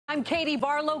I'm Katie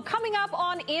Barlow. Coming up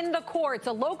on In the Courts,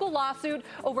 a local lawsuit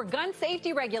over gun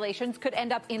safety regulations could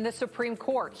end up in the Supreme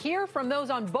Court. Hear from those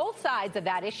on both sides of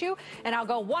that issue, and I'll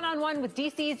go one-on-one with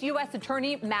D.C.'s U.S.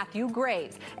 Attorney Matthew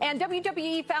Graves. And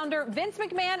WWE founder Vince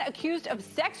McMahon accused of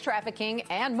sex trafficking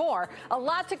and more. A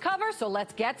lot to cover, so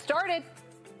let's get started.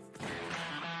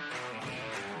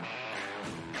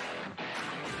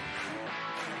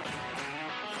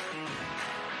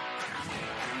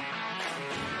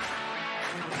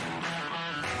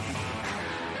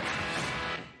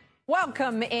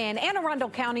 Welcome in. Anne Arundel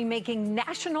County making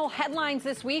national headlines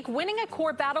this week, winning a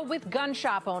court battle with gun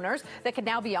shop owners that could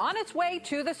now be on its way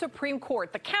to the Supreme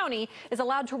Court. The county is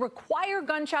allowed to require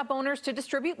gun shop owners to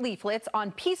distribute leaflets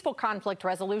on peaceful conflict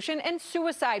resolution and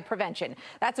suicide prevention.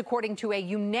 That's according to a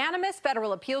unanimous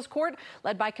federal appeals court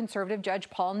led by conservative Judge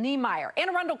Paul Niemeyer. Anne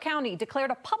Arundel County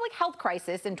declared a public health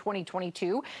crisis in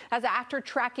 2022 as after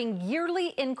tracking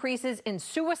yearly increases in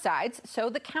suicides. So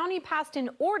the county passed an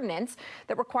ordinance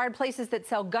that required places that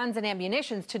sell guns and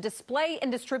ammunition to display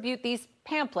and distribute these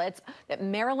pamphlets that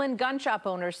Maryland gun shop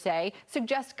owners say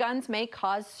suggest guns may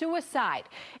cause suicide.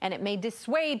 And it may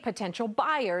dissuade potential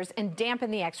buyers and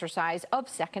dampen the exercise of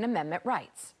Second Amendment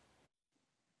rights.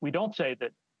 We don't say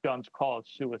that guns cause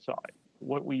suicide.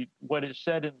 What is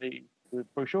said in the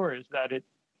brochure is that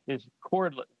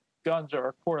guns are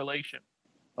a correlation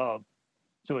of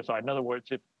suicide. In other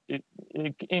words, it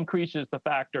increases the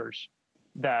factors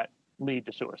that lead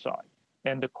to suicide.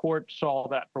 And the court saw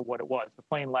that for what it was, the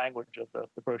plain language of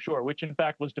the brochure, which in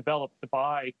fact was developed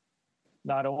by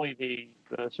not only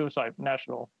the Suicide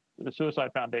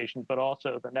Foundation, but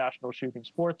also the National Shooting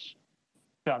Sports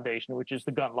Foundation, which is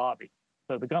the gun lobby.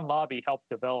 So the gun lobby helped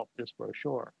develop this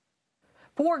brochure.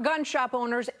 For gun shop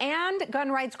owners and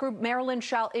gun rights group Maryland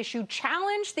Shall Issue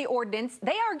challenged the ordinance.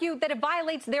 They argue that it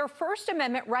violates their First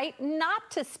Amendment right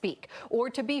not to speak or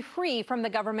to be free from the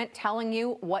government telling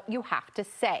you what you have to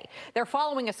say. They're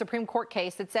following a Supreme Court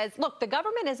case that says, look, the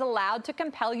government is allowed to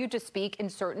compel you to speak in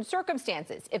certain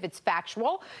circumstances if it's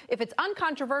factual, if it's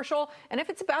uncontroversial, and if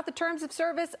it's about the terms of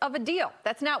service of a deal.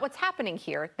 That's not what's happening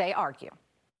here, they argue.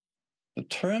 The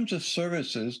terms of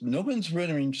services, no one's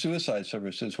rendering suicide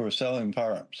services who are selling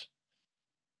firearms.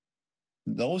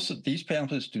 These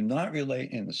pamphlets do not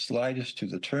relate in the slightest to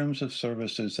the terms of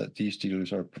services that these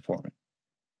dealers are performing.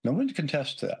 No one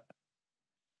contests that.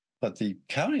 But the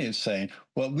county is saying,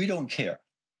 well, we don't care.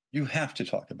 You have to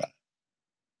talk about it.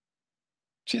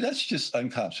 See, that's just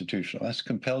unconstitutional. That's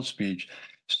compelled speech.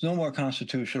 It's no more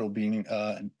constitutional being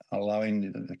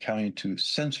allowing the county to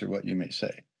censor what you may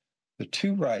say. The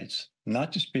two rights,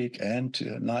 not to speak and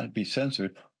to not be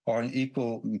censored, are in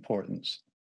equal importance.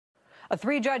 A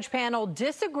three-judge panel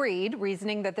disagreed,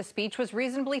 reasoning that the speech was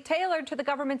reasonably tailored to the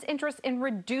government's interest in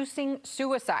reducing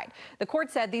suicide. The court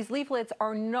said these leaflets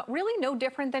are really no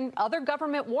different than other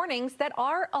government warnings that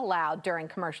are allowed during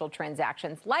commercial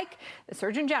transactions, like the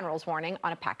Surgeon General's warning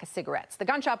on a pack of cigarettes. The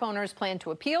gun shop owners plan to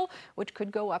appeal, which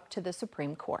could go up to the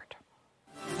Supreme Court.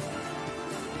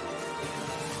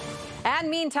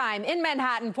 And meantime, in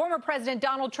Manhattan, former President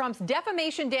Donald Trump's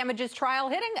defamation damages trial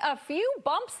hitting a few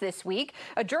bumps this week.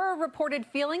 A juror reported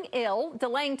feeling ill,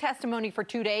 delaying testimony for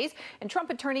 2 days. And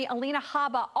Trump attorney Alina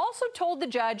Habba also told the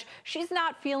judge she's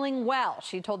not feeling well.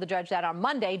 She told the judge that on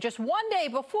Monday, just 1 day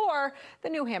before the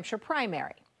New Hampshire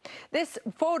primary. This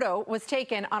photo was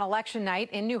taken on election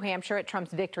night in New Hampshire at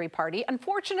Trump's victory party.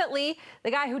 Unfortunately, the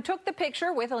guy who took the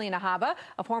picture with Alina Habba,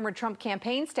 a former Trump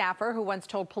campaign staffer who once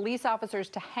told police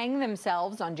officers to hang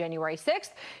themselves on January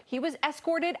 6th, he was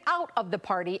escorted out of the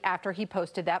party after he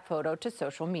posted that photo to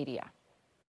social media.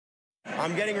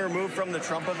 I'm getting removed from the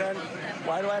Trump event.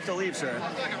 Why do I have to leave, sir?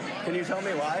 Can you tell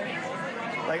me why?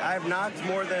 Like, I've knocked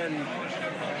more than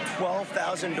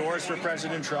 12,000 doors for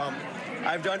President Trump.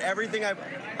 I've done everything.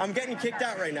 I'm getting kicked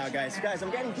out right now, guys. Guys,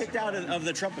 I'm getting kicked out of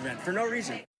the Trump event for no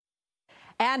reason.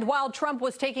 And while Trump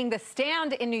was taking the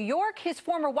stand in New York, his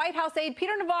former White House aide,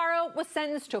 Peter Navarro, was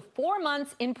sentenced to 4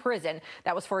 months in prison.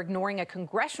 That was for ignoring a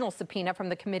congressional subpoena from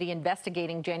the committee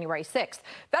investigating January 6th.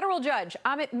 Federal Judge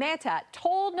Amit Mehta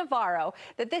told Navarro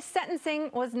that this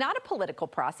sentencing was not a political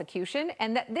prosecution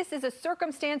and that this is a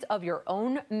circumstance of your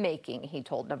own making, he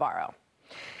told Navarro.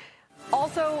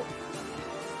 Also,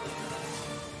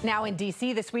 now in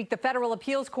D.C. this week, the federal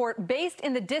appeals court based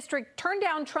in the district turned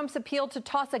down Trump's appeal to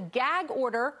toss a gag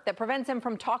order that prevents him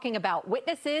from talking about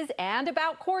witnesses and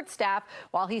about court staff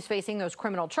while he's facing those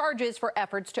criminal charges for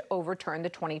efforts to overturn the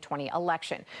 2020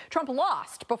 election. Trump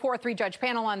lost before a three-judge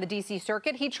panel on the D.C.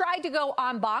 circuit. He tried to go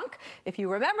en banc. If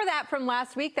you remember that from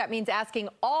last week, that means asking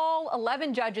all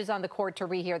 11 judges on the court to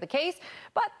rehear the case.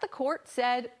 But the court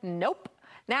said nope.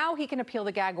 Now he can appeal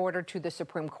the gag order to the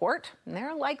Supreme Court, and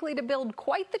they're likely to build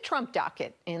quite the Trump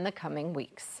docket in the coming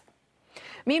weeks.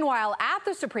 Meanwhile, at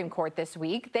the Supreme Court this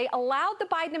week, they allowed the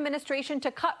Biden administration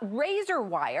to cut razor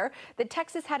wire that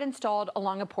Texas had installed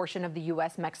along a portion of the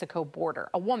U.S.-Mexico border.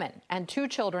 A woman and 2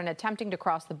 children attempting to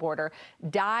cross the border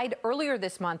died earlier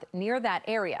this month near that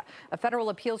area. A federal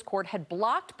appeals court had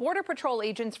blocked Border Patrol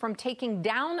agents from taking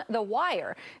down the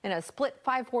wire. In a split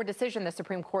 5-4 decision, the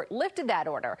Supreme Court lifted that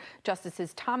order.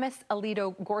 Justices Thomas,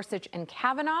 Alito, Gorsuch, and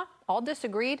Kavanaugh all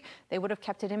disagreed. They would have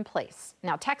kept it in place.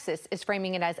 Now, Texas is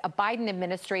framing it as a Biden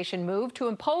administration move to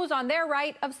impose on their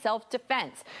right of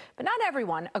self-defense. But not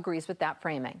everyone agrees with that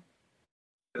framing.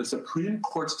 The Supreme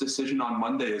Court's decision on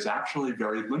Monday is actually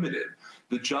very limited.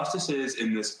 The justices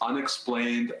in this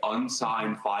unexplained,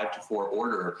 unsigned 5-4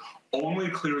 order only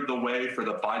cleared the way for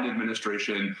the Biden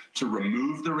administration to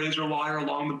remove the razor wire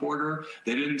along the border.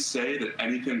 They didn't say that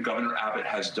anything Governor Abbott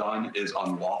has done is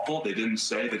unlawful. They didn't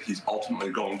say that he's ultimately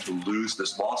going to lose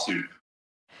this lawsuit.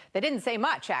 They didn't say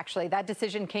much, actually. That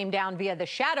decision came down via the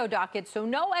shadow docket, so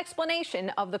no explanation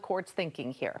of the court's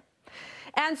thinking here.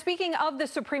 And speaking of the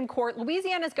Supreme Court,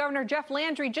 Louisiana's Governor Jeff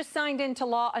Landry just signed into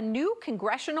law a new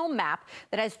congressional map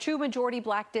that has 2 majority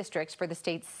black districts for the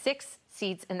state's 6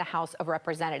 seats in the House of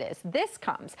Representatives. This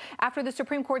comes after the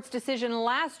Supreme Court's decision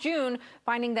last June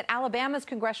finding that Alabama's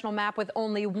congressional map with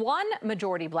only 1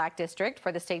 majority black district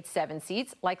for the state's 7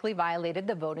 seats likely violated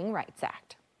the Voting Rights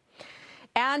Act.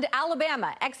 And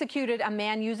Alabama executed a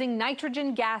man using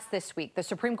nitrogen gas this week. The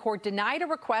Supreme Court denied a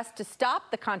request to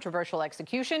stop the controversial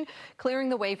execution, clearing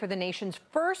the way for the nation's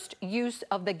first use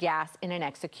of the gas in an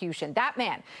execution. That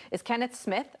man is Kenneth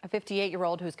Smith, a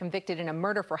 58-year-old who's convicted in a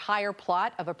murder-for-hire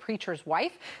plot of a preacher's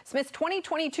wife. Smith's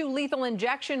 2022 lethal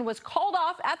injection was called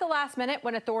off at the last minute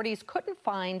when authorities couldn't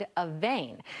find a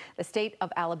vein. The state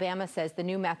of Alabama says the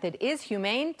new method is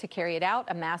humane. To carry it out,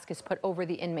 a mask is put over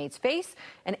the inmate's face,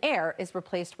 and air is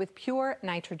replaced with pure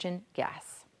nitrogen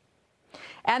gas.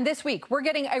 And this week, we're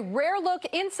getting a rare look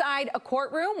inside a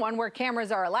courtroom, one where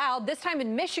cameras are allowed, this time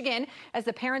in Michigan, as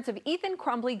the parents of Ethan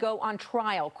Crumbley go on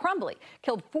trial. Crumbley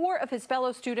killed 4 of his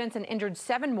fellow students and injured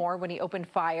 7 more when he opened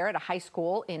fire at a high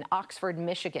school in Oxford,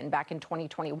 Michigan, back in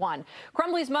 2021.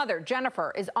 Crumbley's mother,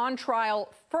 Jennifer, is on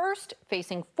trial first,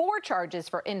 facing 4 charges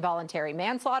for involuntary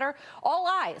manslaughter. All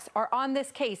eyes are on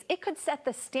this case. It could set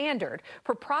the standard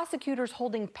for prosecutors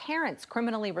holding parents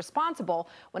criminally responsible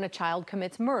when a child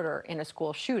commits murder in a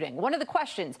school shooting. One of the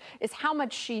questions is how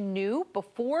much she knew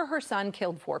before her son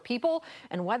killed 4 people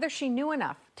and whether she knew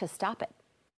enough to stop it.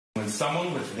 When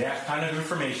someone with that kind of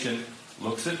information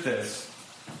looks at this,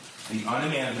 the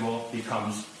unimaginable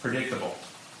becomes predictable.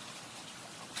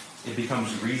 It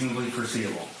becomes reasonably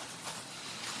foreseeable.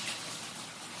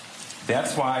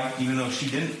 That's why, even though she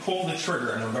didn't pull the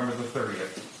trigger on November the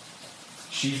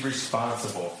 30th, she's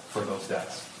responsible for those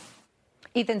deaths.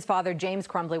 Ethan's father, James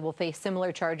Crumbley, will face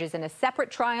similar charges in a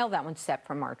separate trial. That one's set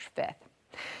for March 5th.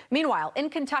 Meanwhile, in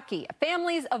Kentucky,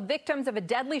 families of victims of a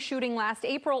deadly shooting last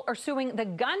April are suing the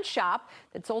gun shop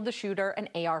that sold the shooter an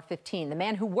AR-15. The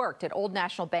man who worked at Old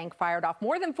National Bank fired off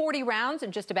more than 40 rounds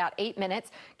in just about 8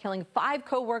 minutes, killing 5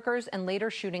 co-workers and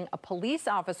later shooting a police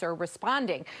officer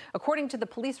responding, according to the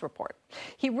police report.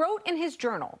 He wrote in his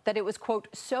journal that it was, quote,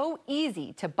 so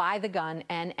easy to buy the gun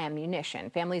and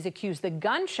ammunition. Families accuse the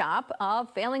gun shop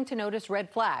of failing to notice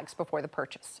red flags before the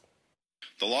purchase.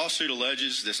 The lawsuit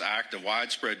alleges this act of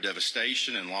widespread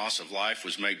devastation and loss of life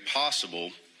was made possible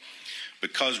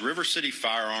because River City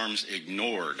Firearms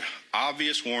ignored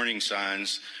obvious warning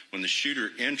signs when the shooter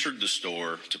entered the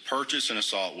store to purchase an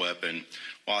assault weapon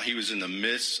while he was in the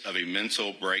midst of a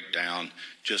mental breakdown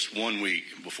just 1 week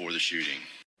before the shooting.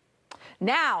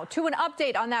 Now, to an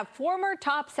update on that former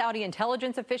top Saudi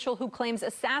intelligence official who claims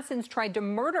assassins tried to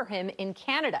murder him in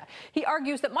Canada. He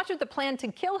argues that much of the plan to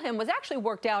kill him was actually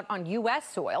worked out on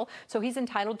U.S. soil, so he's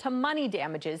entitled to money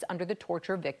damages under the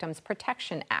Torture Victims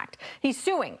Protection Act. He's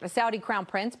suing the Saudi Crown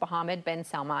Prince, Mohammed bin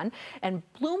Salman, and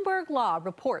Bloomberg Law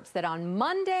reports that on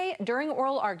Monday, during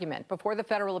oral argument before the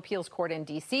Federal Appeals Court in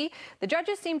D.C., the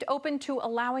judges seemed open to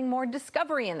allowing more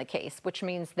discovery in the case, which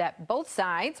means that both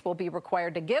sides will be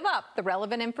required to give up the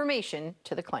relevant information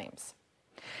to the claims.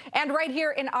 And right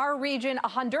here in our region, a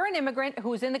Honduran immigrant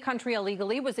who's in the country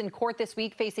illegally was in court this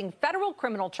week facing federal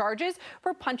criminal charges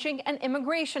for punching an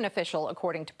immigration official,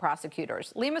 according to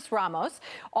prosecutors. Lemus Ramos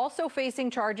also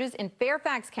facing charges in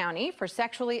Fairfax County for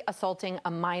sexually assaulting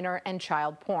a minor and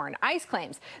child porn. ICE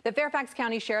claims that Fairfax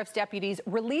County Sheriff's deputies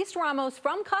released Ramos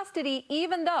from custody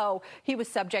even though he was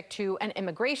subject to an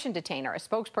immigration detainer. A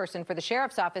spokesperson for the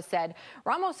sheriff's office said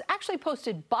Ramos actually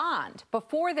posted bond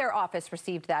before their office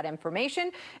received that information.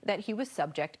 confusion that he was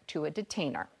subject to a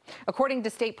detainer. According to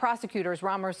state prosecutors,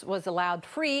 Ramos was allowed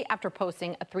free after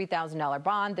posting a $3,000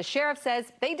 bond. The sheriff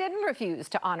says they didn't refuse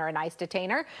to honor an ICE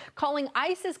detainer, calling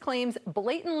ICE's claims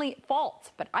blatantly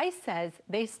false. But ICE says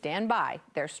they stand by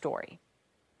their story.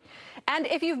 And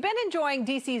if you've been enjoying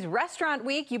D.C.'s Restaurant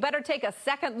Week, you better take a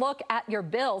second look at your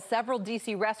bill. Several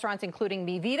D.C. restaurants, including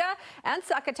Mi Vida and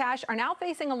Succotash, are now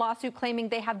facing a lawsuit claiming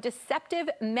they have deceptive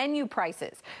menu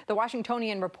prices. The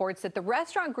Washingtonian reports that the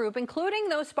restaurant group, including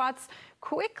those spots,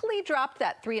 quickly dropped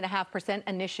that 3.5%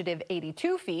 Initiative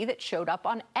 82 fee that showed up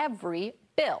on every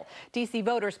bill. D.C.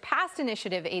 voters passed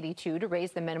Initiative 82 to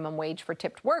raise the minimum wage for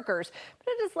tipped workers,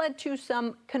 but it has led to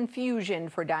some confusion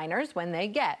for diners when they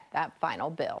get that final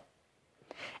bill.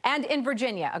 And in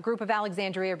Virginia, a group of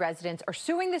Alexandria residents are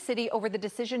suing the city over the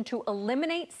decision to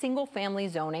eliminate single-family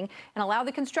zoning and allow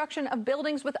the construction of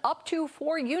buildings with up to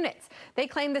 4 units. They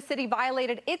claim the city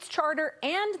violated its charter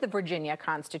and the Virginia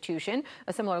Constitution.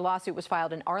 A similar lawsuit was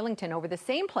filed in Arlington over the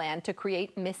same plan to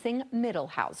create missing middle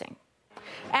housing.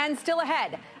 And still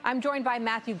ahead, I'm joined by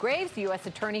Matthew Graves, the U.S.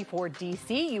 Attorney for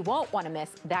D.C. You won't want to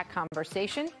miss that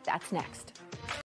conversation. That's next.